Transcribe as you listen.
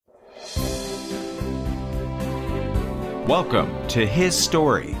Welcome to His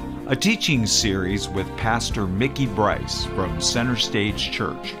Story, a teaching series with Pastor Mickey Bryce from Center Stage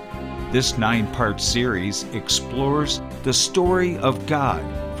Church. This 9-part series explores the story of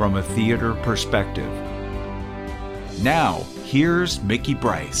God from a theater perspective. Now, here's Mickey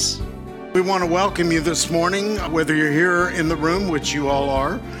Bryce. We want to welcome you this morning, whether you're here in the room, which you all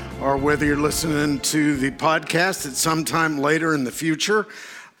are, or whether you're listening to the podcast at some time later in the future.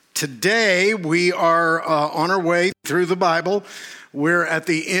 Today, we are on our way through the Bible. We're at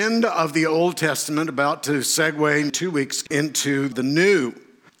the end of the Old Testament, about to segue in 2 weeks into the New.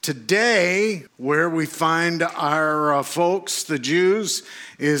 Today, where we find our folks, the Jews,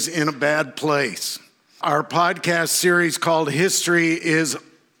 is in a bad place. Our podcast series called History is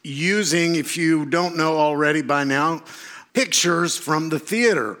using, if you don't know already by now, pictures from the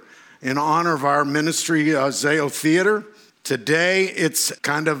theater in honor of our ministry, Zeo Theater. Today, it's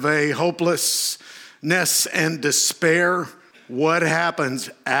kind of a hopelessness and despair. What happens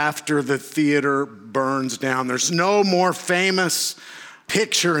after the theater burns down? There's no more famous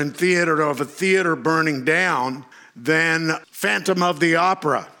picture in theater of a theater burning down than Phantom of the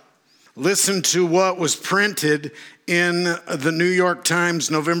Opera. Listen to what was printed in the New York Times,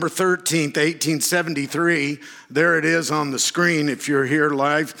 November 13th, 1873. There it is on the screen if you're here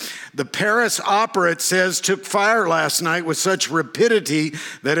live. The Paris Opera, it says, took fire last night with such rapidity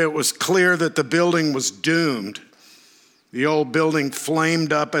that it was clear that the building was doomed. The old building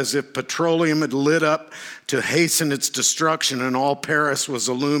flamed up as if petroleum had lit up to hasten its destruction, and all Paris was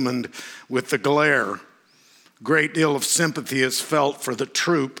illumined with the glare. A great deal of sympathy is felt for the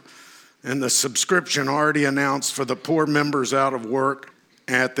troupe and the subscription already announced for the poor members out of work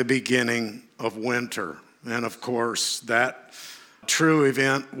at the beginning of winter. And of course, that true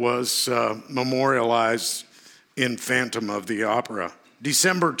event was memorialized in Phantom of the Opera.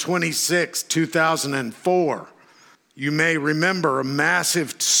 December 26, 2004. You may remember a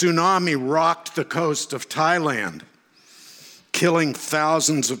massive tsunami rocked the coast of Thailand, killing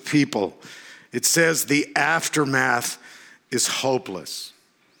thousands of people. It says the aftermath is hopeless.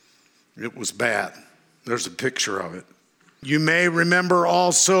 It was bad. There's a picture of it. You may remember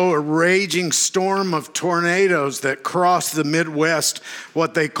also a raging storm of tornadoes that crossed the Midwest,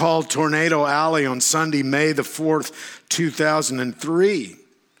 what they called Tornado Alley on Sunday, May the 4th, 2003.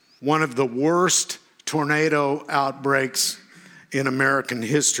 One of the worst tornado outbreaks in American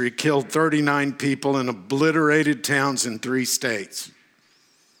history, killed 39 people and obliterated towns in 3 states.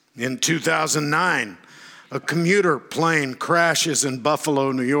 In 2009, a commuter plane crashes in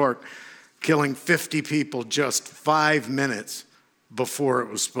Buffalo, New York, killing 50 people just 5 minutes before it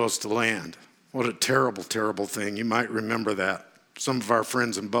was supposed to land. What a terrible, terrible thing. You might remember that. Some of our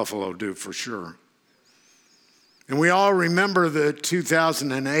friends in Buffalo do for sure. And we all remember the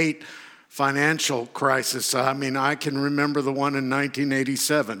 2008 financial crisis. I mean, I can remember the one in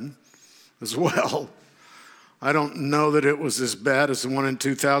 1987 as well. I don't know that it was as bad as the one in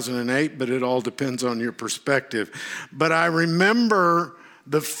 2008, but it all depends on your perspective. But I remember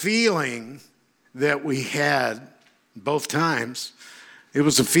the feeling that we had both times. It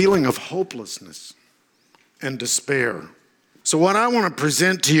was a feeling of hopelessness and despair. So what I want to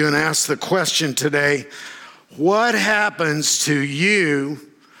present to you and ask the question today, what happens to you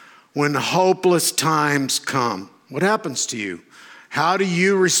when hopeless times come? What happens to you? How do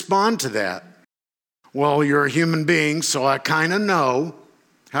you respond to that? Well, you're a human being, so I kind of know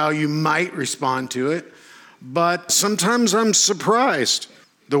how you might respond to it, but sometimes I'm surprised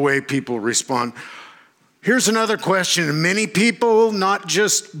the way people respond. Here's another question. Many people, not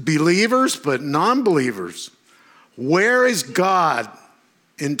just believers, but non-believers, where is God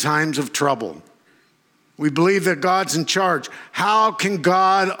in times of trouble? We believe that God's in charge. How can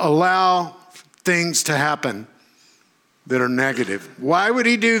God allow things to happen that are negative? Why would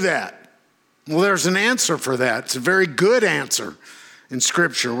he do that? Well, there's an answer for that. It's a very good answer in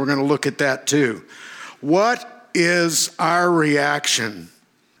Scripture. We're going to look at that too. What is our reaction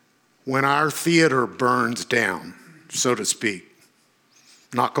when our theater burns down, so to speak?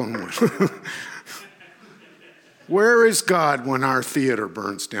 Knock on wood. Where is God when our theater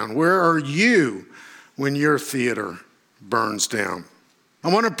burns down? Where are you when your theater burns down?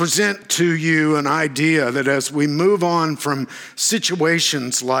 I want to present to you an idea that as we move on from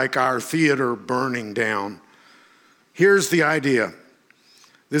situations like our theater burning down, here's the idea.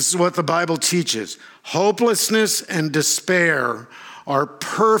 This is what the Bible teaches. Hopelessness and despair are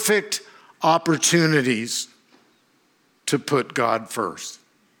perfect opportunities to put God first.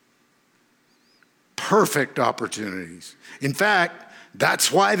 Perfect opportunities. In fact,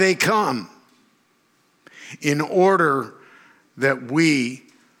 that's why they come. In order that we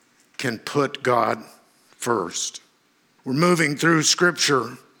can put God first. We're moving through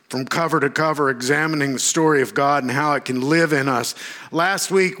Scripture from cover to cover, examining the story of God and how it can live in us. Last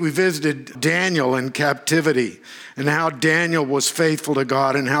week, we visited Daniel in captivity and how Daniel was faithful to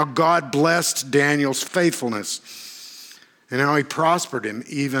God and how God blessed Daniel's faithfulness and how he prospered him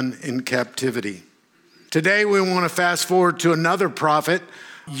even in captivity. Today, we want to fast forward to another prophet.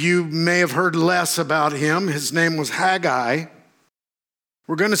 You may have heard less about him. His name was Haggai.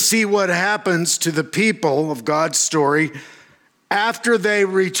 We're going to see what happens to the people of God's story after they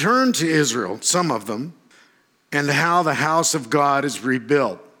return to Israel, some of them, and how the house of God is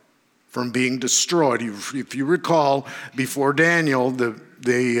rebuilt from being destroyed. If you recall, before Daniel,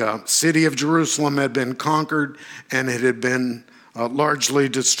 the city of Jerusalem had been conquered and it had been largely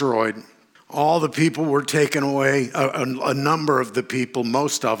destroyed. All the people were taken away, a number of the people,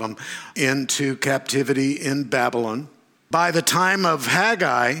 most of them, into captivity in Babylon. By the time of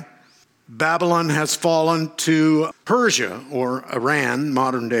Haggai, Babylon has fallen to Persia, or Iran,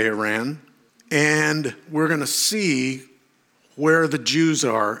 modern-day Iran, and we're going to see where the Jews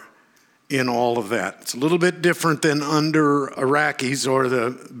are in all of that. It's a little bit different than under Iraqis or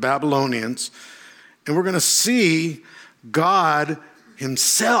the Babylonians, and we're going to see God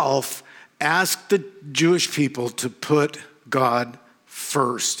himself ask the Jewish people to put God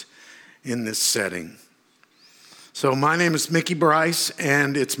first in this setting. So my name is Mickey Bryce,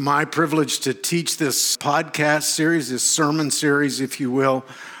 and it's my privilege to teach this podcast series, this sermon series, if you will,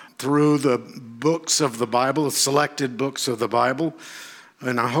 through the books of the Bible, the selected books of the Bible.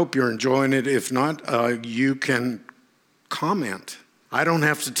 And I hope you're enjoying it. If not, you can comment. I don't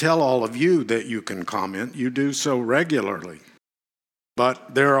have to tell all of you that you can comment. You do so regularly.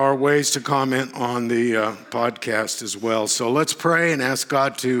 But there are ways to comment on the podcast as well. So let's pray and ask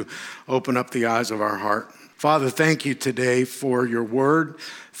God to open up the eyes of our heart. Father, thank you today for your word.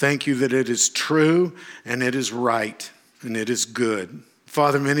 Thank you that it is true and it is right and it is good.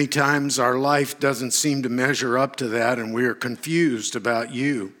 Father, many times our life doesn't seem to measure up to that and we are confused about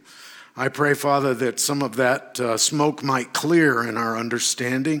you. I pray, Father, that some of that smoke might clear in our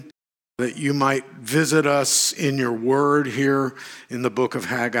understanding, that you might visit us in your word here in the book of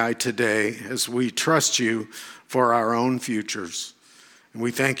Haggai today as we trust you for our own futures. And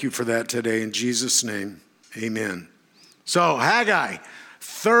we thank you for that today in Jesus' name. Amen. So Haggai,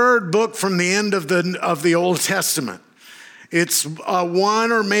 third book from the end of the Old Testament. It's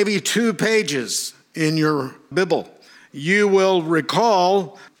 1 or maybe 2 pages in your Bible. You will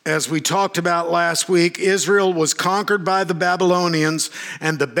recall, as we talked about last week, Israel was conquered by the Babylonians,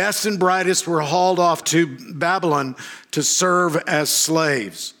 and the best and brightest were hauled off to Babylon to serve as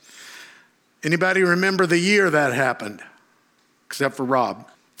slaves. Anybody remember the year that happened? Except for Rob.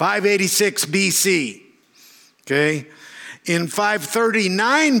 586 BC. Okay. In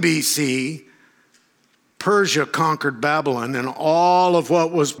 539 BC, Persia conquered Babylon, and all of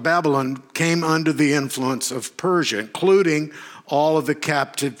what was Babylon came under the influence of Persia, including all of the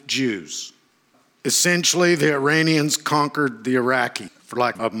captive Jews. Essentially, the Iranians conquered the Iraqi, for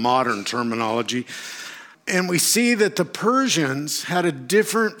lack of modern terminology. And we see that the Persians had a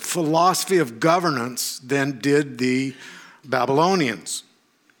different philosophy of governance than did the Babylonians.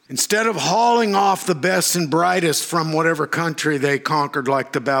 Instead of hauling off the best and brightest from whatever country they conquered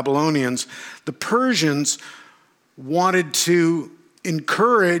like the Babylonians, the Persians wanted to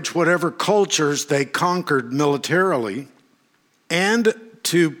encourage whatever cultures they conquered militarily and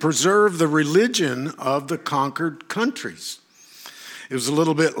to preserve the religion of the conquered countries. It was a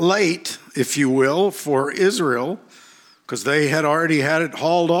little bit late, if you will, for Israel, because they had already had it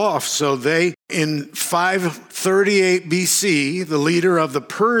hauled off. So they, in 538 BC, the leader of the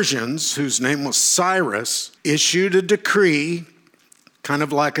Persians, whose name was Cyrus, issued a decree, kind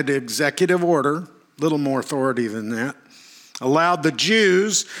of like an executive order, a little more authority than that, allowed the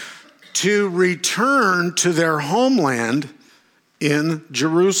Jews to return to their homeland in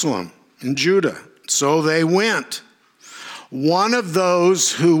Jerusalem, in Judah. So they went. One of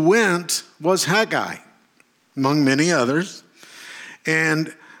those who went was Haggai, among many others.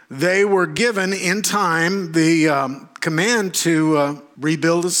 And they were given in time the command to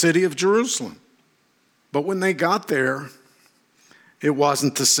rebuild the city of Jerusalem. But when they got there, it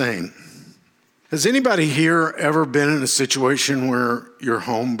wasn't the same. Has anybody here ever been in a situation where your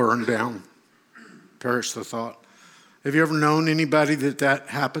home burned down? Perish the thought. Have you ever known anybody that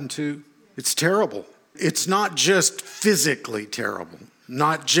happened to? It's terrible. It's not just physically terrible,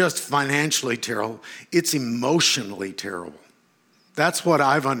 not just financially terrible, it's emotionally terrible. That's what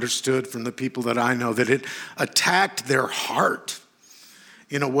I've understood from the people that I know, that it attacked their heart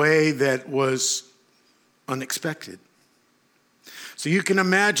in a way that was unexpected. So you can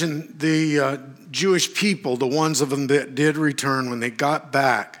imagine the Jewish people, the ones of them that did return, when they got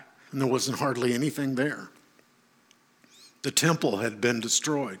back, and there wasn't hardly anything there. The temple had been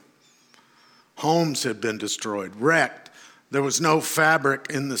destroyed. Homes had been destroyed, wrecked. There was no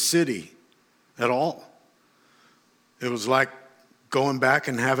fabric in the city at all. It was like going back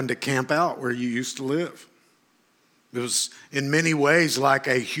and having to camp out where you used to live. It was in many ways like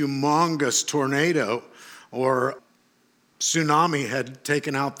a humongous tornado or tsunami had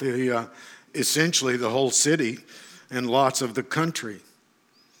taken out essentially the whole city and lots of the country.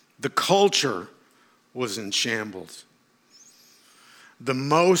 The culture was in shambles. The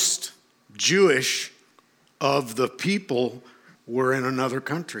most Jewish of the people were in another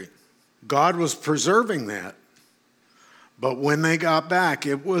country. God was preserving that. But when they got back,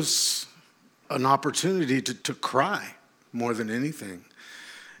 it was an opportunity to cry more than anything.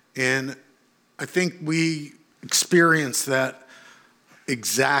 And I think we experienced that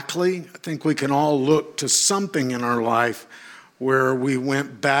exactly. I think we can all look to something in our life where we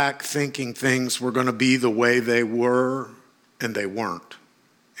went back thinking things were going to be the way they were, and they weren't.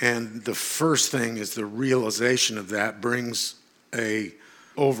 And the first thing is the realization of that brings a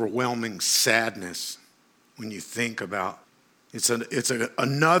overwhelming sadness when you think about it's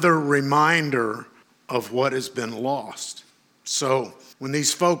another reminder of what has been lost. So when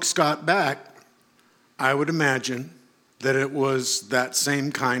these folks got back, I would imagine that it was that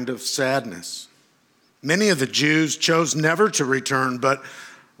same kind of sadness. Many of the Jews chose never to return, but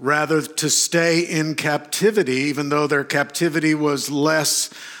rather to stay in captivity, even though their captivity was less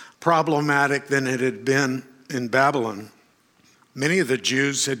problematic than it had been in Babylon. Many of the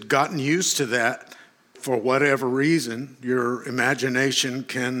Jews had gotten used to that for whatever reason. Your imagination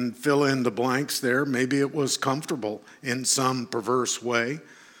can fill in the blanks there. Maybe it was comfortable in some perverse way,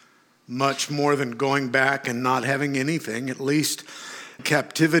 much more than going back and not having anything. At least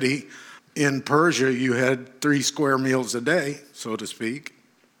captivity in Persia, you had 3 square meals a day, so to speak.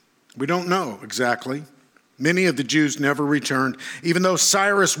 We don't know exactly. Many of the Jews never returned. Even though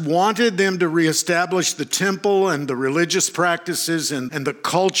Cyrus wanted them to reestablish the temple and the religious practices and the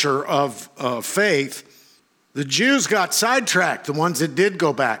culture of faith, the Jews got sidetracked, the ones that did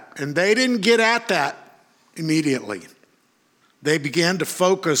go back, and they didn't get at that immediately. They began to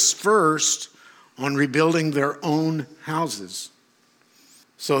focus first on rebuilding their own houses,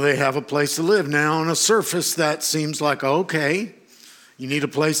 so they have a place to live. Now, on a surface, that seems like, okay, you need a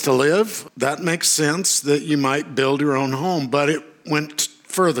place to live. That makes sense that you might build your own home, but it went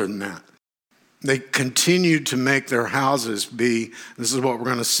further than that. They continued to make their houses be, this is what we're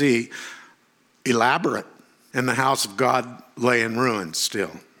going to see, elaborate. And the house of God lay in ruins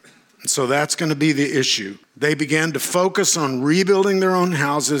still. So that's going to be the issue. They began to focus on rebuilding their own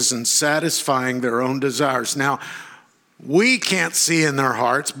houses and satisfying their own desires. Now, we can't see in their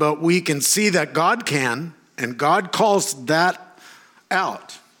hearts, but we can see that God can, and God calls that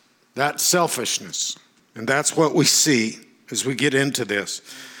out, that selfishness. And that's what we see as we get into this.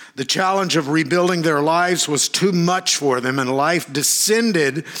 The challenge of rebuilding their lives was too much for them, and life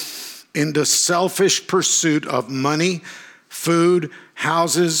descended into selfish pursuit of money, food,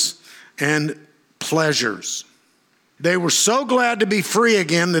 houses, and pleasures. They were so glad to be free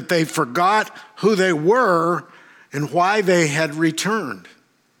again that they forgot who they were and why they had returned,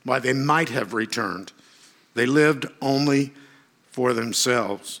 why they might have returned. They lived only for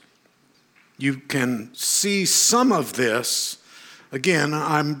themselves. You can see some of this. Again,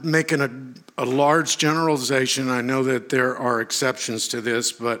 I'm making a large generalization. I know that there are exceptions to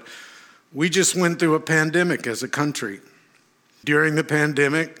this, but we just went through a pandemic as a country. During the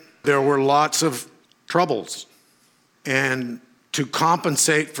pandemic, there were lots of troubles. And to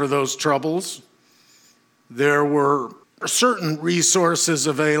compensate for those troubles, there were certain resources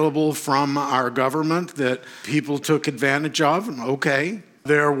available from our government that people took advantage of. Okay.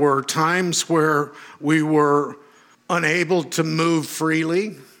 There were times where we were unable to move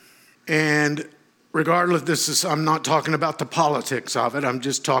freely. And regardless, I'm not talking about the politics of it. I'm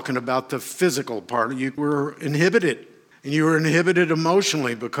just talking about the physical part. You were inhibited. And you were inhibited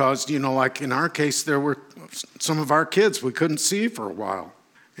emotionally because, like in our case, there were some of our kids we couldn't see for a while.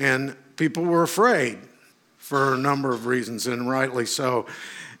 And people were afraid for a number of reasons, and rightly so.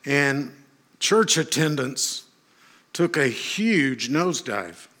 And church attendance took a huge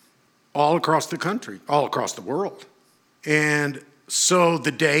nosedive all across the country, all across the world. And so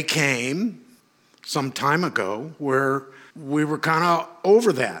the day came some time ago where we were kind of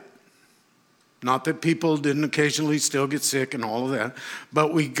over that. Not that people didn't occasionally still get sick and all of that,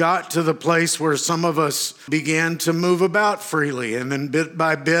 but we got to the place where some of us began to move about freely. And then bit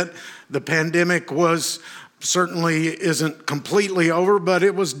by bit, the pandemic was certainly isn't completely over, but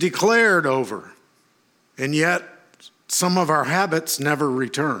it was declared over. And yet, some of our habits never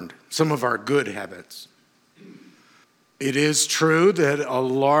returned, some of our good habits. It is true that a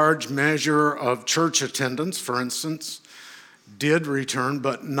large measure of church attendance, for instance, did return,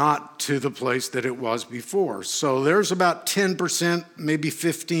 but not to the place that it was before. So there's about 10%, maybe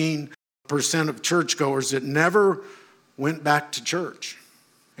 15% of churchgoers that never went back to church.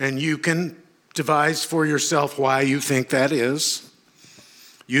 And you can devise for yourself why you think that is.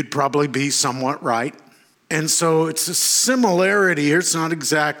 You'd probably be somewhat right. And so it's a similarity here. It's not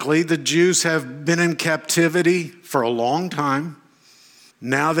exactly. The Jews have been in captivity for a long time.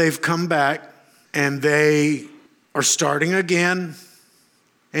 Now they've come back and they are starting again.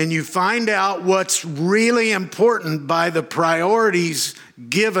 And you find out what's really important by the priorities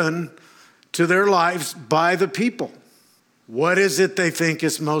given to their lives by the people. What is it they think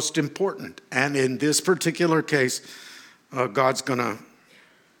is most important? And in this particular case, God's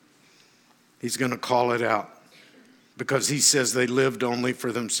He's going to call it out because he says they lived only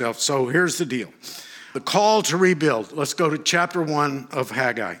for themselves. So here's the deal. The call to rebuild. Let's go to chapter 1 of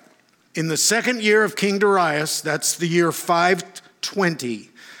Haggai. In the second year of King Darius, that's the year 520,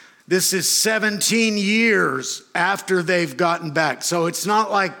 this is 17 years after they've gotten back. So it's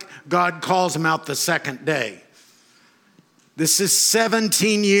not like God calls them out the second day. This is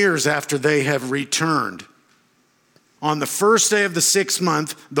 17 years after they have returned. On the first day of the 6th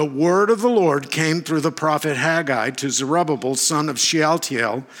month, the word of the Lord came through the prophet Haggai to Zerubbabel, son of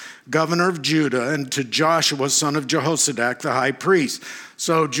Shealtiel, governor of Judah, and to Joshua, son of Jehozadak, the high priest.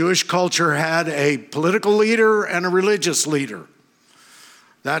 So Jewish culture had a political leader and a religious leader.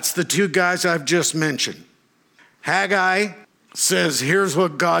 That's the two guys I've just mentioned. Haggai says, here's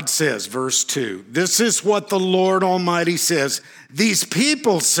what God says, verse 2. This is what the Lord Almighty says. These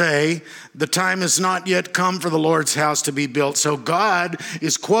people say the time has not yet come for the Lord's house to be built. So God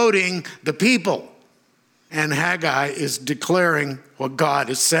is quoting the people, and Haggai is declaring what God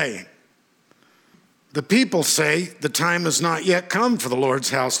is saying. The people say the time has not yet come for the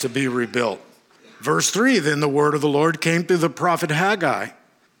Lord's house to be rebuilt. Verse 3, then the word of the Lord came through the prophet Haggai.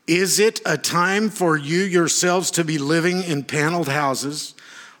 Is it a time for you yourselves to be living in paneled houses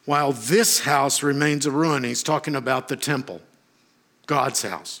while this house remains a ruin? He's talking about the temple, God's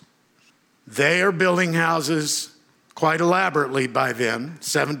house. They are building houses quite elaborately by then,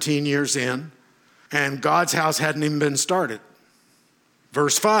 17 years in, and God's house hadn't even been started.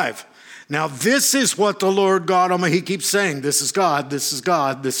 Verse 5. Now this is what the Lord God Almighty, he keeps saying, this is God, this is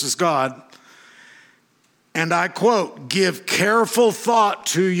God, this is God. And I quote, give careful thought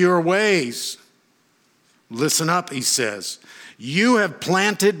to your ways. Listen up, he says. You have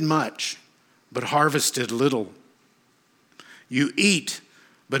planted much, but harvested little. You eat,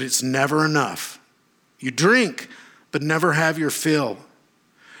 but it's never enough. You drink, but never have your fill.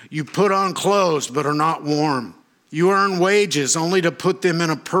 You put on clothes, but are not warm. You earn wages only to put them in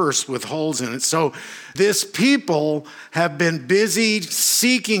a purse with holes in it. So this people have been busy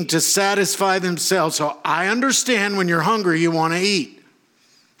seeking to satisfy themselves. So I understand when you're hungry, you want to eat.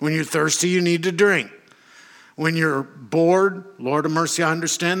 When you're thirsty, you need to drink. When you're bored, Lord of mercy, I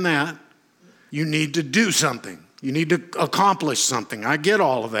understand that. You need to do something. You need to accomplish something. I get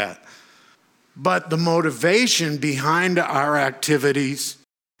all of that. But the motivation behind our activities,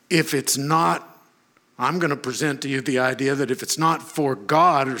 if it's not, I'm going to present to you the idea that if it's not for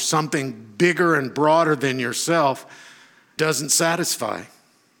God or something bigger and broader than yourself, doesn't satisfy.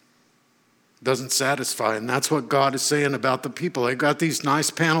 Doesn't satisfy. And that's what God is saying about the people. They've got these nice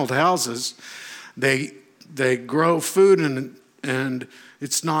paneled houses. They grow food and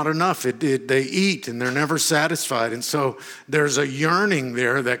it's not enough. They eat and they're never satisfied. And so there's a yearning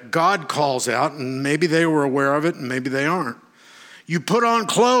there that God calls out, and maybe they were aware of it and maybe they aren't. You put on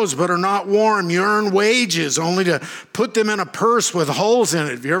clothes but are not warm. You earn wages only to put them in a purse with holes in it.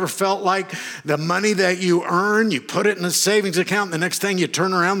 Have you ever felt like the money that you earn, you put it in a savings account, and the next thing you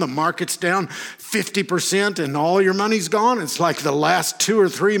turn around, the market's down 50% and all your money's gone? It's like the last 2 or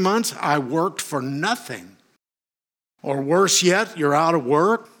 3 months, I worked for nothing. Or worse yet, you're out of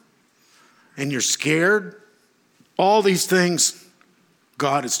work and you're scared. All these things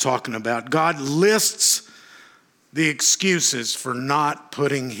God is talking about. God lists the excuses for not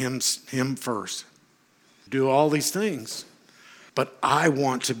putting him first. Do all these things, but I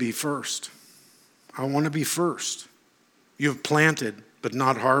want to be first. I want to be first. You have planted, but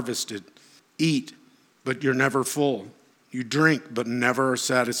not harvested. Eat, but you're never full. You drink, but never are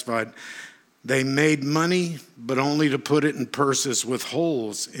satisfied. They made money, but only to put it in purses with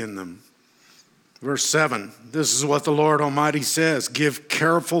holes in them. Verse 7, this is what the Lord Almighty says. Give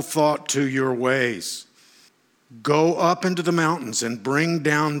careful thought to your ways. Go up into the mountains and bring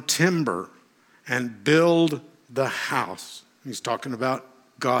down timber and build the house. He's talking about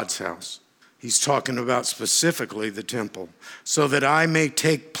God's house. He's talking about specifically the temple, so that I may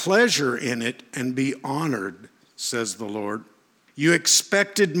take pleasure in it and be honored, says the Lord. You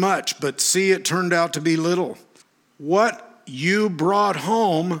expected much, but see, it turned out to be little. What you brought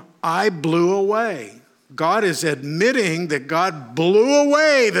home, I blew away. God is admitting that God blew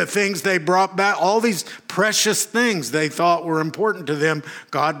away the things they brought back. All these precious things they thought were important to them,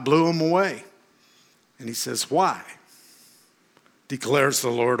 God blew them away. And he says, why? Declares the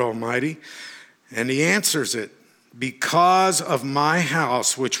Lord Almighty. And he answers it, because of my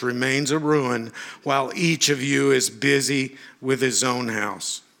house, which remains a ruin, while each of you is busy with his own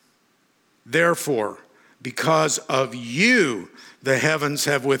house. Therefore, because of you, the heavens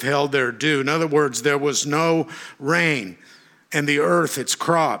have withheld their dew. In other words, there was no rain, and the earth, its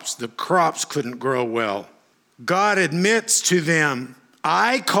crops, the crops couldn't grow well. God admits to them,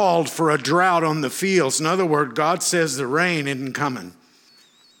 I called for a drought on the fields. In other words, God says the rain isn't coming.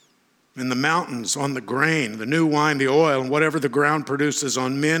 In the mountains, on the grain, the new wine, the oil, and whatever the ground produces,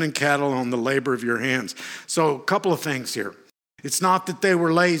 on men and cattle, on the labor of your hands. So a couple of things here. It's not that they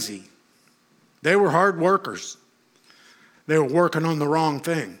were lazy. They were hard workers. They were working on the wrong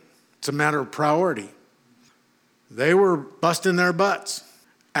thing. It's a matter of priority. They were busting their butts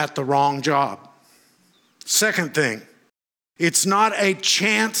at the wrong job. Second thing, it's not a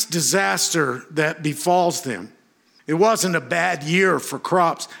chance disaster that befalls them. It wasn't a bad year for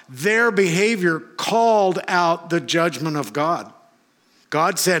crops. Their behavior called out the judgment of God.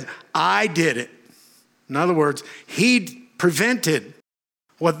 God said, I did it. In other words, he prevented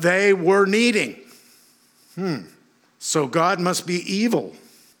what they were needing. So God must be evil.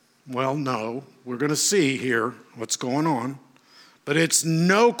 Well, no, we're going to see here what's going on. But it's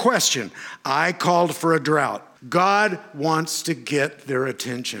no question, I called for a drought. God wants to get their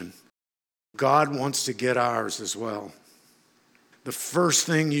attention. God wants to get ours as well. The first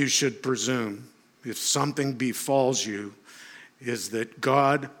thing you should presume, if something befalls you, is that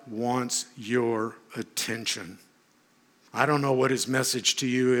God wants your attention. I don't know what his message to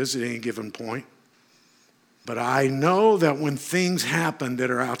you is at any given point, but I know that when things happen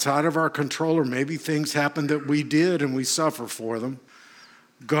that are outside of our control, or maybe things happen that we did and we suffer for them,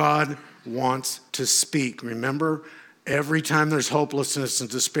 God wants to speak. Remember, every time there's hopelessness and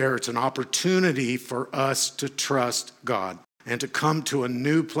despair, it's an opportunity for us to trust God and to come to a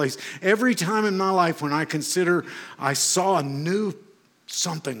new place. Every time in my life when I consider I saw a new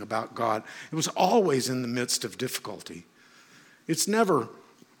something about God, it was always in the midst of difficulty. It's never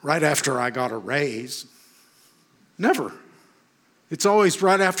right after I got a raise. Never. It's always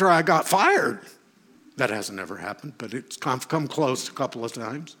right after I got fired. That hasn't ever happened, but it's come close a couple of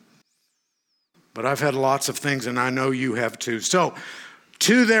times. But I've had lots of things, and I know you have too. So,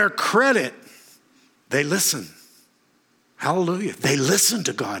 to their credit, they listen. Hallelujah. They listen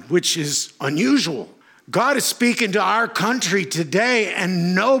to God, which is unusual. God is speaking to our country today,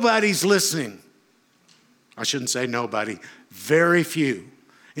 and nobody's listening. I shouldn't say nobody. Very few.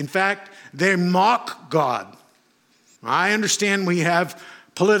 In fact, they mock God. I understand we have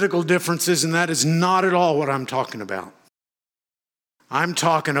political differences, and that is not at all what I'm talking about. I'm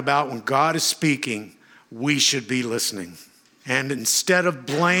talking about when God is speaking, we should be listening. And instead of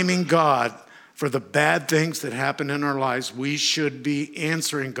blaming God for the bad things that happen in our lives, we should be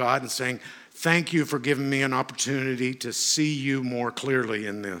answering God and saying, thank you for giving me an opportunity to see you more clearly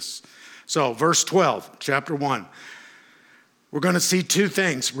in this. So, verse 12, chapter 1. We're going to see two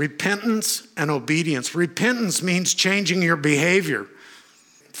things, repentance and obedience. Repentance means changing your behavior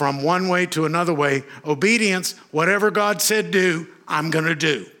from one way to another way. Obedience, whatever God said do, I'm going to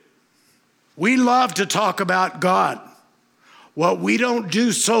do. We love to talk about God. What we don't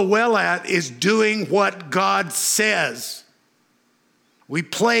do so well at is doing what God says. We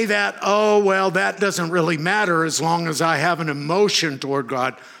play that, oh, well, that doesn't really matter as long as I have an emotion toward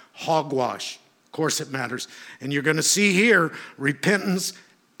God. Hogwash. Of course it matters. And you're going to see here repentance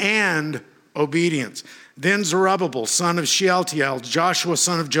and obedience. Then Zerubbabel, son of Shealtiel, Joshua,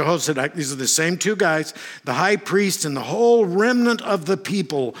 son of Jehozadak, these are the same two guys, the high priest and the whole remnant of the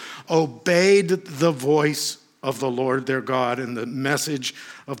people obeyed the voice of the Lord their God and the message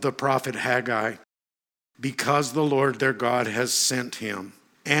of the prophet Haggai, because the Lord their God has sent him.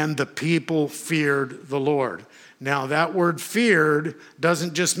 And the people feared the Lord. Now that word feared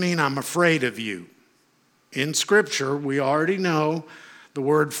doesn't just mean I'm afraid of you. In Scripture, we already know the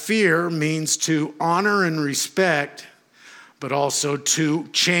word fear means to honor and respect, but also to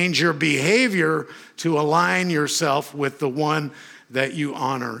change your behavior to align yourself with the one that you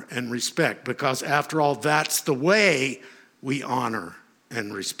honor and respect, because after all, that's the way we honor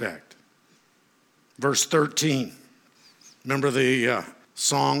and respect. Verse 13, remember the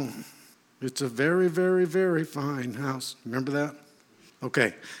song, "It's a very, very, very fine house." Remember that?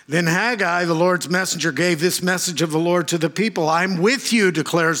 Okay. Then Haggai, the Lord's messenger, gave this message of the Lord to the people. "I'm with you,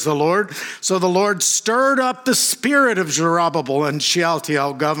 declares the Lord." So the Lord stirred up the spirit of Zerubbabel and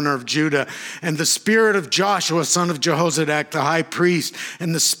Shealtiel, governor of Judah, and the spirit of Joshua, son of Jehozadak, the high priest,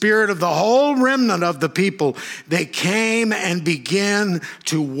 and the spirit of the whole remnant of the people. They came and began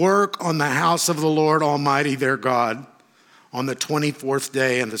to work on the house of the Lord Almighty, their God, on the 24th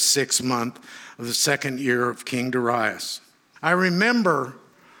day in the 6th month of the 2nd year of King Darius. I remember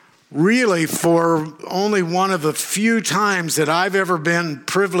really for only one of the few times that I've ever been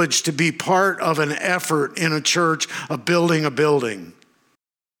privileged to be part of an effort in a church of building a building.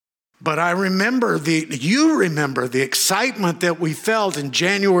 But I remember you remember the excitement that we felt in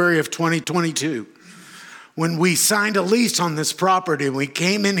January of 2022 when we signed a lease on this property. We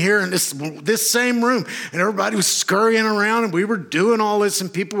came in here in this same room and everybody was scurrying around and we were doing all this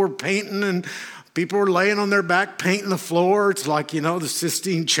and people were painting and people were laying on their back, painting the floor. It's like, the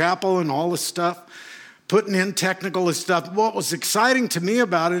Sistine Chapel and all this stuff, putting in technical stuff. What was exciting to me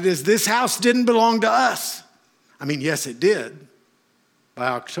about it is this house didn't belong to us. I mean, yes, it did by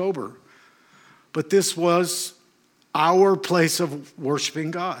October. But this was our place of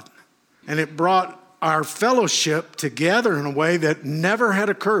worshiping God. And it brought our fellowship together in a way that never had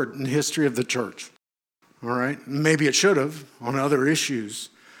occurred in the history of the church. All right? Maybe it should have on other issues.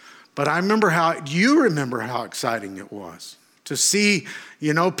 But I remember you remember how exciting it was to see,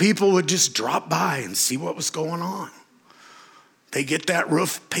 people would just drop by and see what was going on. They get that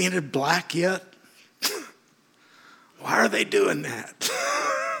roof painted black yet? Why are they doing that?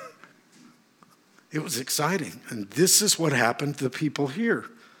 It was exciting. And this is what happened to the people here.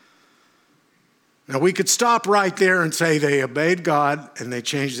 Now, we could stop right there and say they obeyed God and they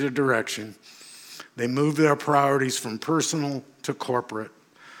changed their direction. They moved their priorities from personal to corporate,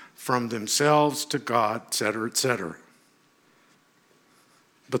 from themselves to God, etc., etc.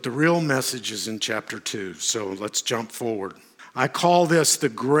 But the real message is in chapter 2, so let's jump forward. I call this the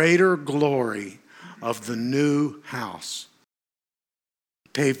greater glory of the new house.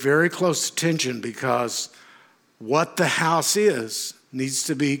 Pay very close attention because what the house is needs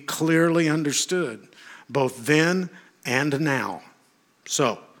to be clearly understood, both then and now.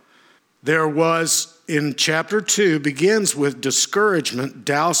 So, there was, in chapter 2, begins with discouragement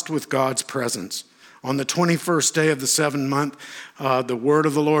doused with God's presence. On the 21st day of the 7th month, the word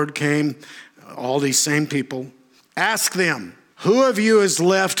of the Lord came, all these same people. Ask them, who of you is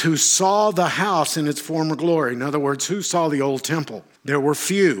left who saw the house in its former glory? In other words, who saw the old temple? There were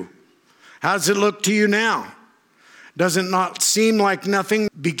few. How does it look to you now? Does it not seem like nothing?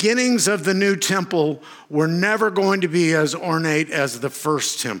 Beginnings of the new temple were never going to be as ornate as the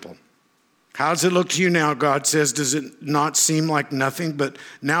first temple. How does it look to you now? God says, does it not seem like nothing? But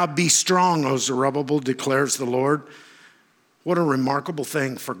now be strong, O Zerubbabel, declares the Lord. What a remarkable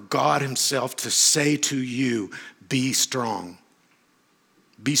thing for God himself to say to you, be strong.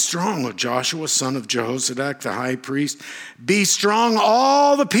 Be strong, O Joshua, son of Jehozadak, the high priest. Be strong,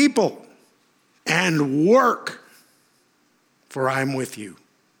 all the people, and work, for I am with you.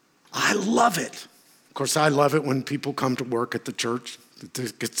 I love it. Of course, I love it when people come to work at the church.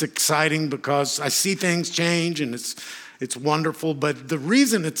 It's exciting because I see things change and it's wonderful. But the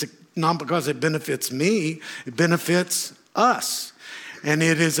reason it's not because it benefits me, it benefits us. And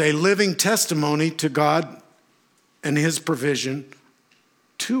it is a living testimony to God and his provision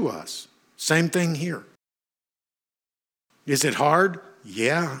to us. Same thing here. Is it hard?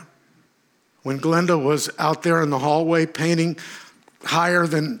 Yeah. When Glenda was out there in the hallway painting higher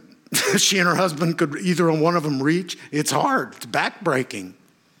than she and her husband could either one of them reach, it's hard. It's backbreaking.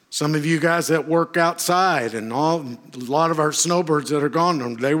 Some of you guys that work outside and a lot of our snowbirds that are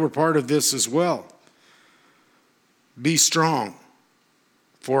gone, they were part of this as well. Be strong,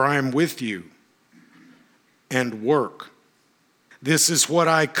 for I am with you, and work. This is what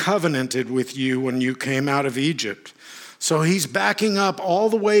I covenanted with you when you came out of Egypt. So he's backing up all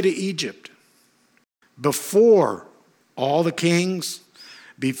the way to Egypt. Before all the kings,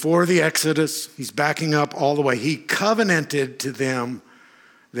 before the Exodus, he's backing up all the way. He covenanted to them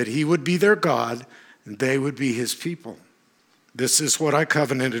that he would be their God and they would be his people. This is what I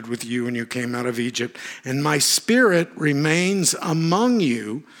covenanted with you when you came out of Egypt. And my spirit remains among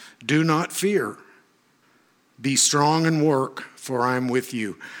you. Do not fear. Be strong and work, for I am with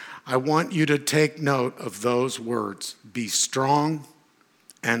you. I want you to take note of those words. Be strong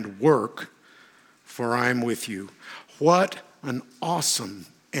and work, for I am with you. What an awesome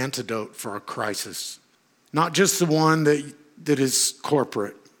antidote for a crisis. Not just the one that is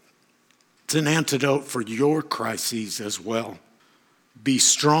corporate. It's an antidote for your crises as well. Be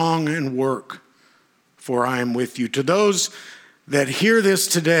strong and work, for I am with you. To those that hear this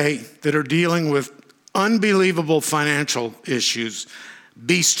today that are dealing with unbelievable financial issues,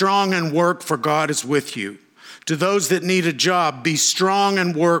 be strong and work, for God is with you. To those that need a job, be strong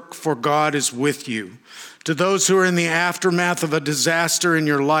and work, for God is with you. To those who are in the aftermath of a disaster in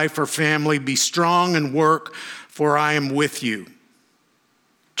your life or family, be strong and work, for I am with you.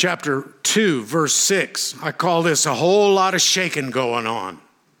 Chapter 2, verse 6, I call this a whole lot of shaking going on.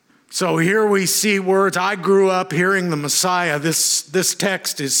 So here we see words. I grew up hearing the Messiah. This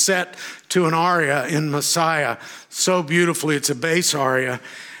text is set to an aria in Messiah so beautifully. It's a bass aria.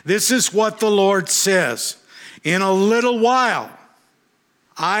 This is what the Lord says. In a little while,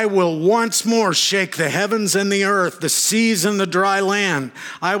 I will once more shake the heavens and the earth, the seas and the dry land.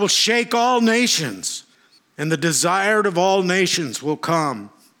 I will shake all nations, and the desired of all nations will come.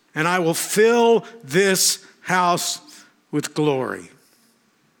 And I will fill this house with glory.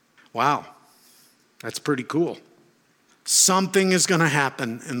 Wow, that's pretty cool. Something is going to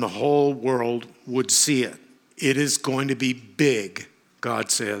happen and the whole world would see it. It is going to be big, God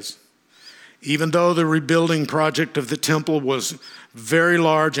says. Even though the rebuilding project of the temple was very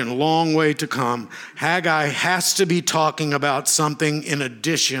large and a long way to come, Haggai has to be talking about something in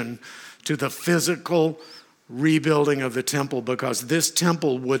addition to the physical rebuilding of the temple, because this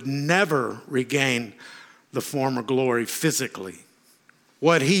temple would never regain the former glory physically.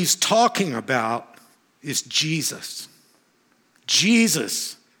 What he's talking about is Jesus.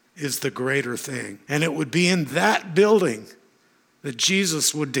 Jesus is the greater thing. And it would be in that building that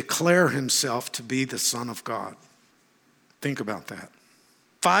Jesus would declare himself to be the Son of God. Think about that.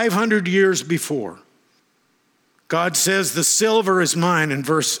 500 years before, God says, the silver is mine in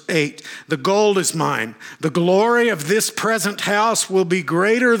verse 8. The gold is mine. The glory of this present house will be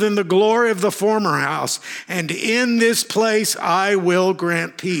greater than the glory of the former house. And in this place I will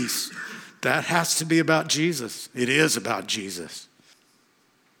grant peace. That has to be about Jesus. It is about Jesus.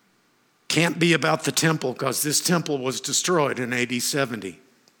 Can't be about the temple, because this temple was destroyed in AD 70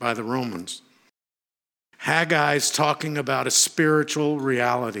 by the Romans. Haggai is talking about a spiritual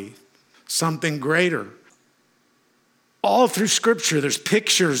reality, something greater. All through Scripture, there's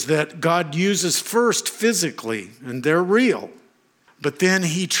pictures that God uses first physically, and they're real. But then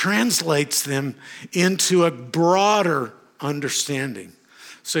he translates them into a broader understanding.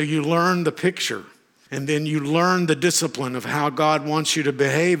 So you learn the picture, and then you learn the discipline of how God wants you to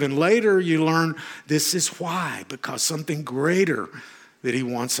behave. And later you learn this is why, because something greater that he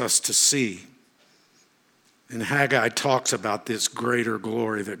wants us to see. And Haggai talks about this greater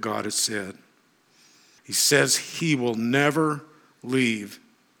glory that God has said. He says he will never leave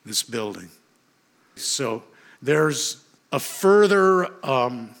this building. So there's a further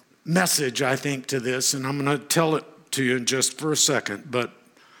message, I think, to this, and I'm going to tell it to you in just for a second. But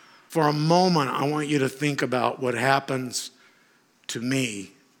for a moment, I want you to think about what happens to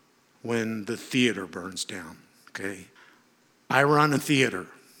me when the theater burns down, okay? I run a theater.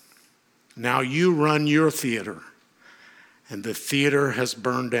 Now you run your theater, and the theater has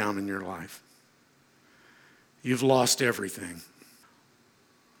burned down in your life. You've lost everything.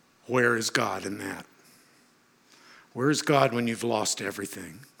 Where is God in that? Where is God when you've lost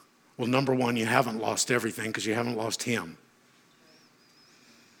everything? Well, number one, you haven't lost everything because you haven't lost him.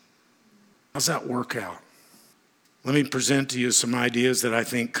 How's that work out? Let me present to you some ideas that I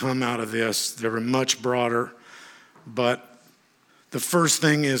think come out of this. They're much broader, but the first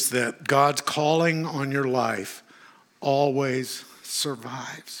thing is that God's calling on your life always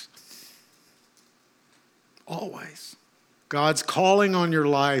survives. Always. God's calling on your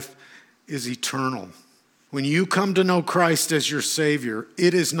life is eternal. When you come to know Christ as your Savior,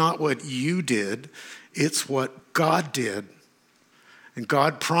 it is not what you did, it's what God did. And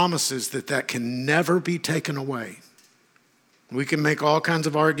God promises that that can never be taken away. We can make all kinds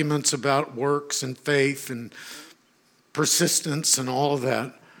of arguments about works and faith and persistence and all of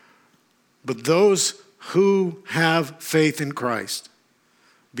that. But those who have faith in Christ,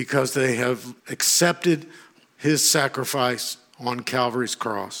 because they have accepted his sacrifice on Calvary's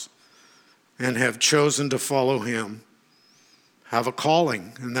cross and have chosen to follow him, have a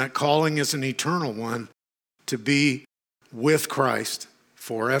calling. And that calling is an eternal one, to be with Christ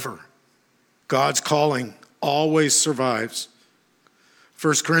forever. God's calling always survives.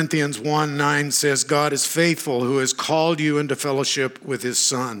 1 Corinthians 1:9 says, God is faithful, who has called you into fellowship with his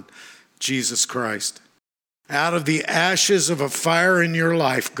Son, Jesus Christ. Out of the ashes of a fire in your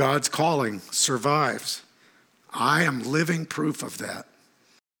life, God's calling survives. I am living proof of that.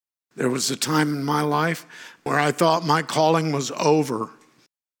 There was a time in my life where I thought my calling was over.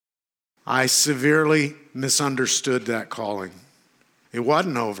 I severely misunderstood that calling. It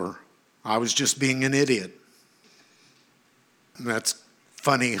wasn't over. I was just being an idiot. And that's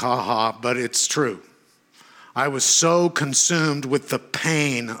funny, but it's true. I was so consumed with the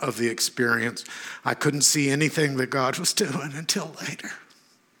pain of the experience, I couldn't see anything that God was doing until later.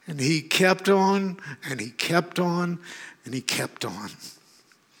 And he kept on, and he kept on, and he kept on.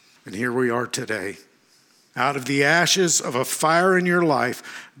 And here we are today. Out of the ashes of a fire in your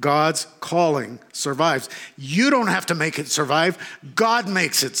life, God's calling survives. You don't have to make it survive. God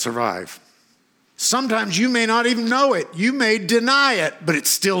makes it survive. Sometimes you may not even know it. You may deny it, but it's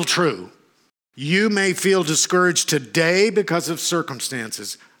still true. You may feel discouraged today because of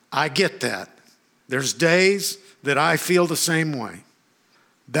circumstances. I get that. There's days that I feel the same way.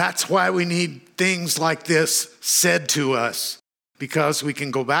 That's why we need things like this said to us, because we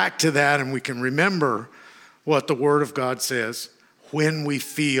can go back to that and we can remember what the Word of God says when we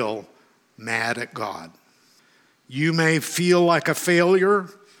feel mad at God. You may feel like a failure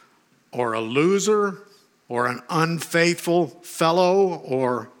or a loser or an unfaithful fellow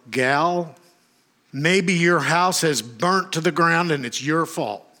or gal. Maybe your house has burnt to the ground and it's your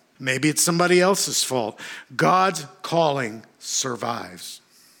fault. Maybe it's somebody else's fault. God's calling survives.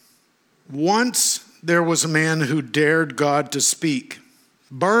 Once there was a man who dared God to speak.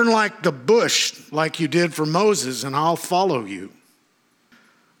 Burn like the bush, like you did for Moses, and I'll follow you.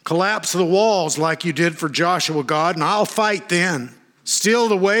 Collapse the walls like you did for Joshua, God, and I'll fight then. Still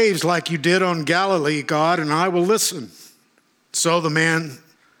the waves like you did on Galilee, God, and I will listen. So the man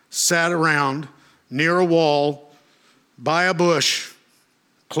sat around near a wall, by a bush,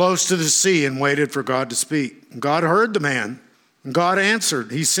 close to the sea, and waited for God to speak. And God heard the man, and God answered.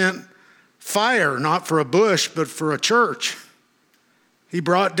 He sent fire, not for a bush, but for a church. He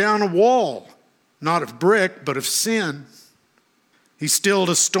brought down a wall, not of brick, but of sin. He stilled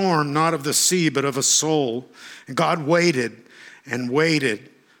a storm, not of the sea, but of a soul. And God waited and waited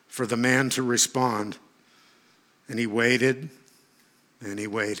for the man to respond. And he waited and he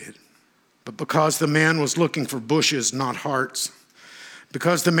waited. But because the man was looking for bushes, not hearts,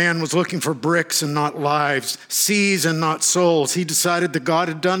 because the man was looking for bricks and not lives, seas and not souls, he decided that God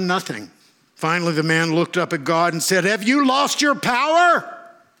had done nothing. Finally, the man looked up at God and said, "Have you lost your power?"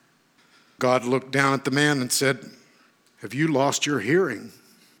 God looked down at the man and said, "Have you lost your hearing?"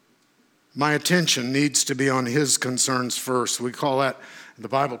 My attention needs to be on his concerns first. The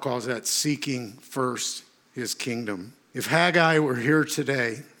Bible calls that seeking first his kingdom. If Haggai were here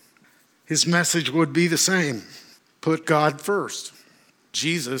today, his message would be the same. Put God first.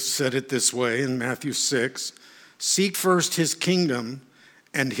 Jesus said it this way in Matthew 6, "Seek first his kingdom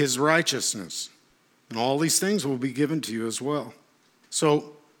and his righteousness, and all these things will be given to you as well."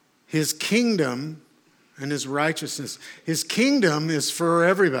 So his kingdom and his righteousness. His kingdom is for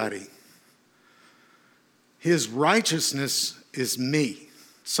everybody. His righteousness is me.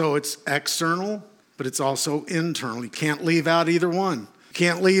 So it's external, but it's also internal. You can't leave out either one. You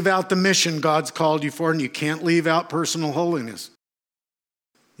can't leave out the mission God's called you for, and you can't leave out personal holiness.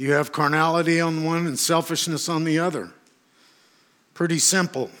 You have carnality on one and selfishness on the other. Pretty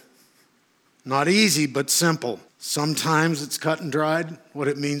simple. Not easy, but simple. Sometimes it's cut and dried, what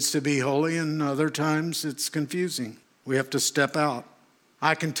it means to be holy, and other times it's confusing. We have to step out.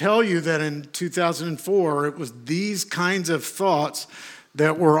 I can tell you that in 2004, it was these kinds of thoughts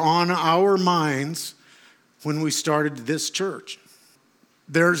that were on our minds when we started this church.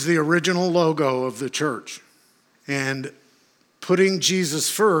 There's the original logo of the church. And putting Jesus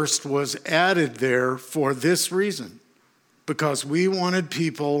first was added there for this reason. Because we wanted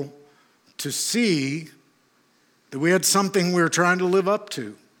people to see that we had something we were trying to live up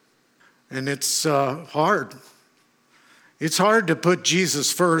to. And it's hard. It's hard to put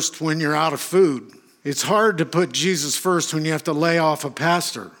Jesus first when you're out of food. It's hard to put Jesus first when you have to lay off a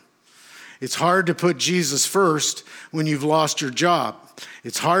pastor. It's hard to put Jesus first when you've lost your job.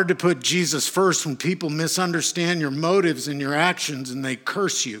 It's hard to put Jesus first when people misunderstand your motives and your actions and they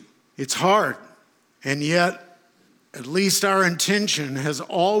curse you. It's hard. And yet, at least our intention has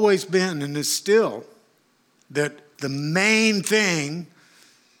always been and is still that the main thing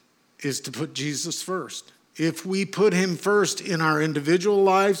is to put Jesus first. If we put him first in our individual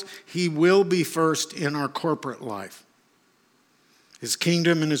lives, he will be first in our corporate life. His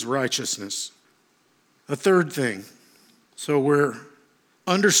kingdom and his righteousness. A third thing. So we're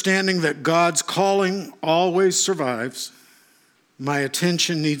understanding that God's calling always survives. My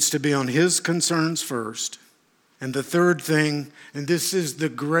attention needs to be on his concerns first. And the third thing, and this is the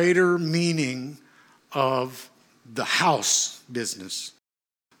greater meaning of the house business.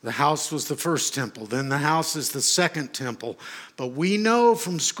 The house was the first temple. Then the house is the second temple. But we know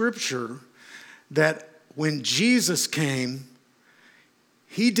from Scripture that when Jesus came,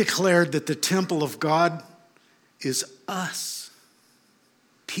 he declared that the temple of God is us,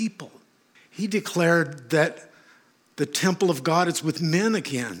 people. He declared that the temple of God is with men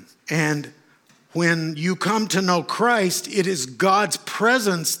again. And when you come to know Christ, it is God's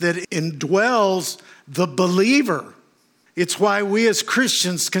presence that indwells the believer. It's why we as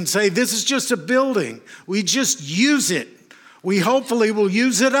Christians can say, this is just a building. We just use it. We hopefully will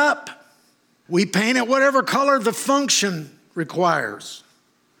use it up. We paint it whatever color the function requires.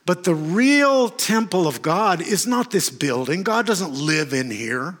 But the real temple of God is not this building. God doesn't live in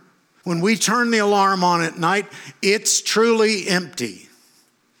here. When we turn the alarm on at night, it's truly empty.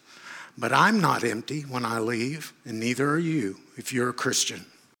 But I'm not empty when I leave, and neither are you if you're a Christian.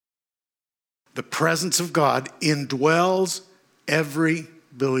 The presence of God indwells every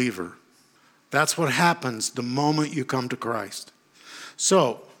believer. That's what happens the moment you come to Christ.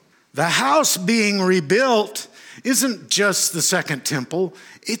 So, the house being rebuilt isn't just the second temple,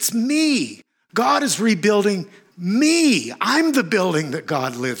 it's me. God is rebuilding me. I'm the building that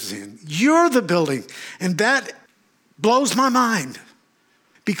God lives in. You're the building. And that blows my mind.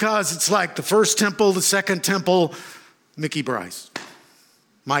 Because it's like the first temple, the second temple, Mickey Bryce,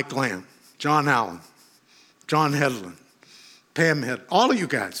 Mike Lamb, John Allen, John Hedlund, Pam Head, all of you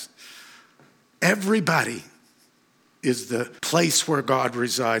guys. Everybody is the place where God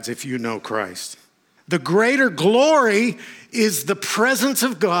resides if you know Christ. The greater glory is the presence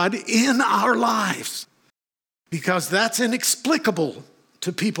of God in our lives. Because that's inexplicable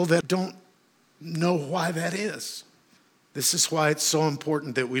to people that don't know why that is. This is why it's so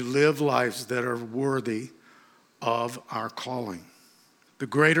important that we live lives that are worthy of our calling. The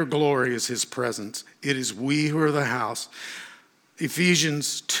greater glory is his presence. It is we who are the house.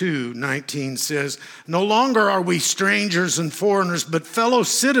 Ephesians 2:19 says, no longer are we strangers and foreigners, but fellow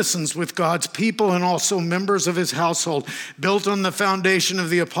citizens with God's people and also members of his household, built on the foundation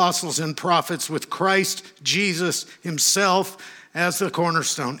of the apostles and prophets with Christ Jesus himself as the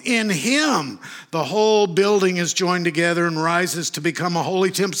cornerstone. In him, the whole building is joined together and rises to become a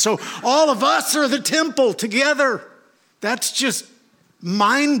holy temple. So all of us are the temple together. That's just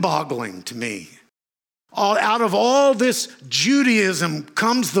mind-boggling to me. Out of all this Judaism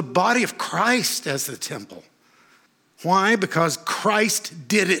comes the body of Christ as the temple. Why? Because Christ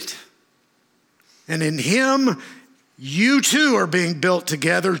did it. And in him, you too are being built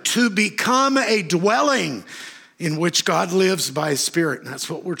together to become a dwelling in which God lives by his Spirit. And that's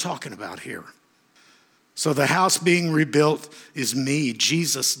what we're talking about here. So the house being rebuilt is me.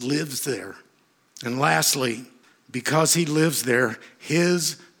 Jesus lives there. And lastly, because he lives there,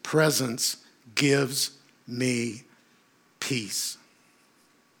 his presence gives me peace.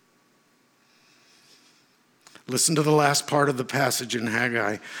 Listen to the last part of the passage in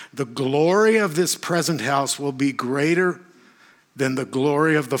Haggai. The glory of this present house will be greater than the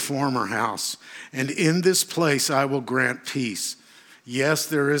glory of the former house. And in this place I will grant peace. Yes,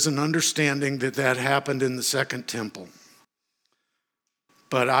 there is an understanding that that happened in the second temple.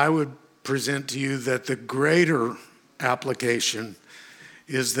 But I would present to you that the greater application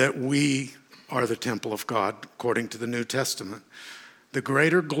is that we are the temple of God, according to the New Testament. The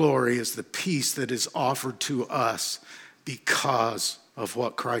greater glory is the peace that is offered to us because of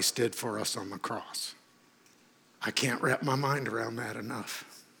what Christ did for us on the cross. I can't wrap my mind around that enough.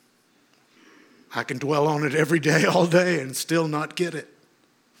 I can dwell on it every day, all day, and still not get it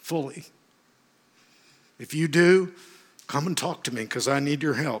fully. If you do, come and talk to me because I need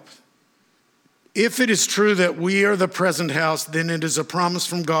your help. If it is true that we are the present house, then it is a promise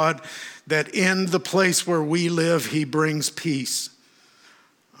from God that in the place where we live, he brings peace.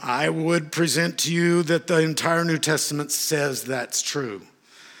 I would present to you that the entire New Testament says that's true.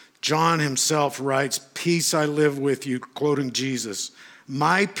 John himself writes, peace I live with you, quoting Jesus.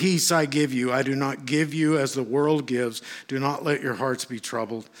 My peace I give you. I do not give you as the world gives. Do not let your hearts be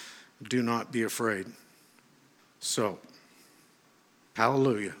troubled. Do not be afraid. So,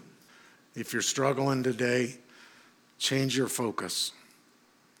 hallelujah. If you're struggling today, change your focus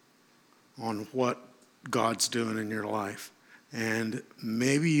on what God's doing in your life. And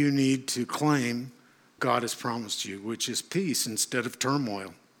maybe you need to claim God has promised you, which is peace instead of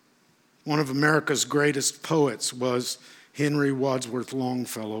turmoil. One of America's greatest poets was Henry Wadsworth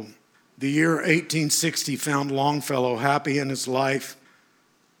Longfellow. The year 1860 found Longfellow happy in his life,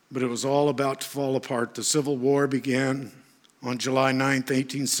 but it was all about to fall apart. The Civil War began on July 9th,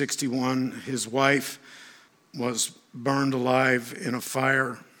 1861. His wife was burned alive in a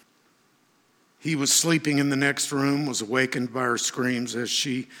fire. He was sleeping in the next room, was awakened by her screams as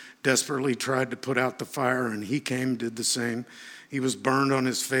she desperately tried to put out the fire, and he came, did the same. He was burned on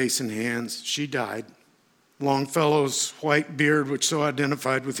his face and hands. She died. Longfellow's white beard, which so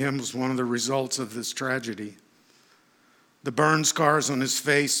identified with him, was one of the results of this tragedy. The burn scars on his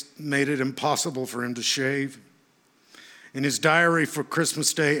face made it impossible for him to shave. In his diary for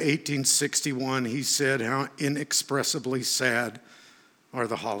Christmas Day, 1861, he said how inexpressibly sad are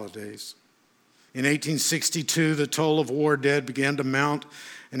the holidays. In 1862, the toll of war dead began to mount,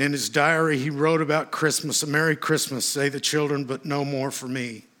 and in his diary he wrote about Christmas, "A Merry Christmas, say the children, but no more for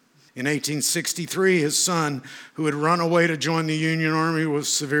me." In 1863, his son, who had run away to join the Union Army, was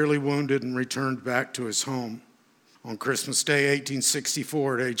severely wounded and returned back to his home. On Christmas Day,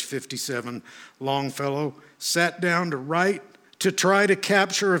 1864, at age 57, Longfellow sat down to write, to try to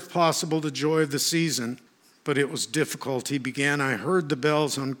capture, if possible, the joy of the season. But it was difficult. He began, "I heard the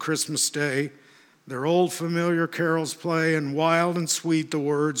bells on Christmas Day, their old familiar carols play, and wild and sweet the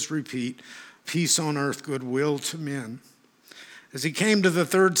words repeat, peace on earth, goodwill to men." As he came to the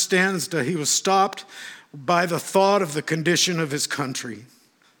third stanza, he was stopped by the thought of the condition of his country.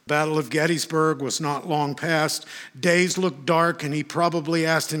 The Battle of Gettysburg was not long past. Days looked dark, and he probably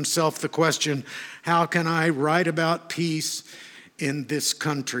asked himself the question, how can I write about peace in this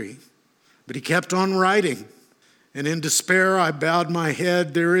country? But he kept on writing. And in despair, I bowed my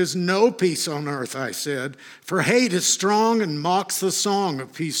head. "There is no peace on earth," I said, "for hate is strong and mocks the song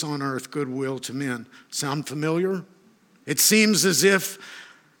of peace on earth, goodwill to men." Sound familiar? It seems as if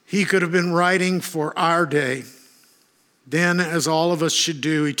he could have been writing for our day. Then, as all of us should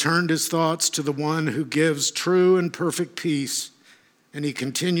do, he turned his thoughts to the one who gives true and perfect peace, and he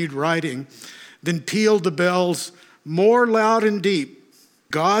continued writing. Then pealed the bells more loud and deep.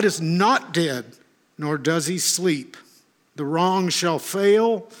 "God is not dead, nor does he sleep. The wrong shall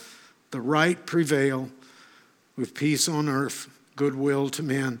fail, the right prevail, with peace on earth, goodwill to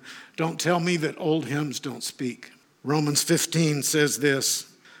men." Don't tell me that old hymns don't speak. Romans 15 says this,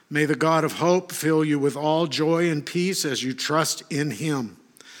 "May the God of hope fill you with all joy and peace as you trust in him,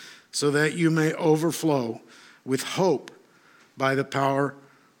 so that you may overflow with hope by the power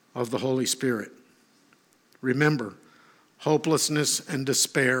of the Holy Spirit." Remember, hopelessness and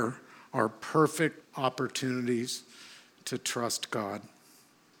despair are perfect opportunities to trust God.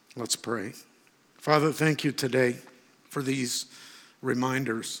 Let's pray. Father, thank you today for these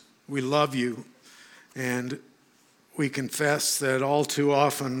reminders. We love you, and we confess that all too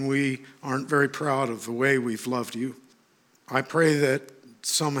often we aren't very proud of the way we've loved you. I pray that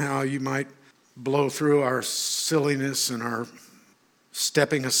somehow you might blow through our silliness and our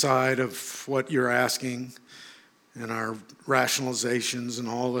stepping aside of what you're asking and our rationalizations and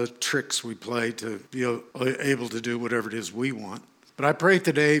all the tricks we play to be able to do whatever it is we want. But I pray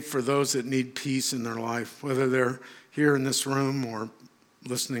today for those that need peace in their life, whether they're here in this room or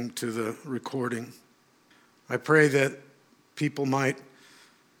listening to the recording. I pray that people might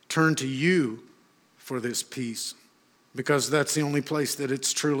turn to you for this peace, because that's the only place that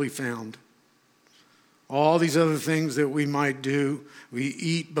it's truly found. All these other things that we might do, we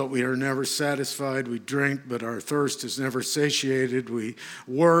eat, but we are never satisfied. We drink, but our thirst is never satiated. We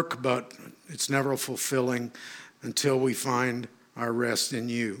work, but it's never fulfilling until we find our rest in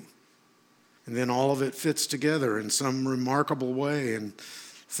you. And then all of it fits together in some remarkable way, and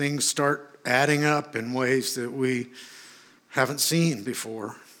things start adding up in ways that we haven't seen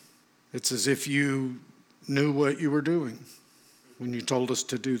before. It's as if you knew what you were doing when you told us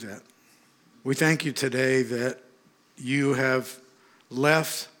to do that. We thank you today that you have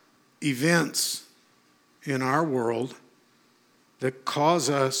left events in our world that cause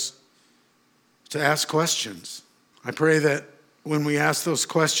us to ask questions. I pray that when we ask those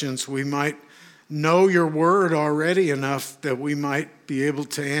questions, we might know your word already enough that we might be able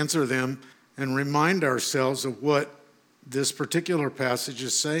to answer them and remind ourselves of what this particular passage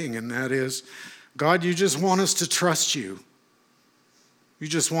is saying, and that is, God, you just want us to trust you. You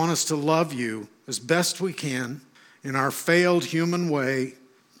just want us to love you as best we can in our failed human way.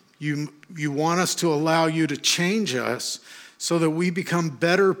 You want us to allow you to change us so that we become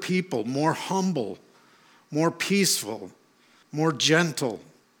better people, more humble, more peaceful, more gentle,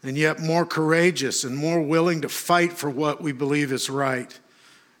 and yet more courageous and more willing to fight for what we believe is right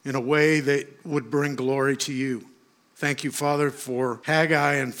in a way that would bring glory to you. Thank you, Father, for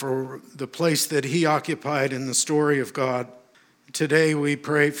Haggai and for the place that he occupied in the story of God. Today we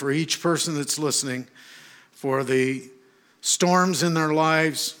pray for each person that's listening, for the storms in their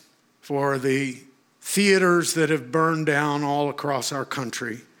lives, for the theaters that have burned down all across our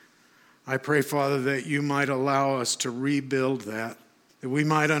country. I pray, Father, that you might allow us to rebuild that, that we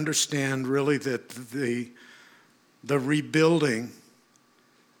might understand really that the rebuilding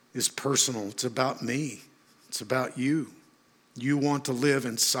is personal. It's about me. It's about you. You want to live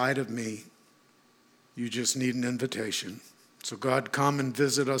inside of me. You just need an invitation. So God, come and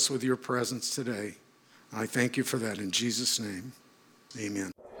visit us with your presence today. I thank you for that in Jesus' name.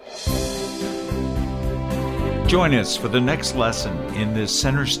 Amen. Join us for the next lesson in this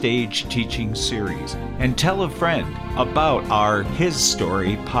Center Stage teaching series and tell a friend about our His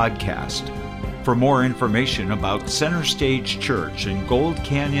Story podcast. For more information about Center Stage Church in Gold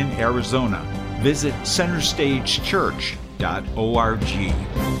Canyon, Arizona, visit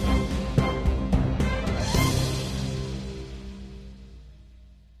centerstagechurch.org.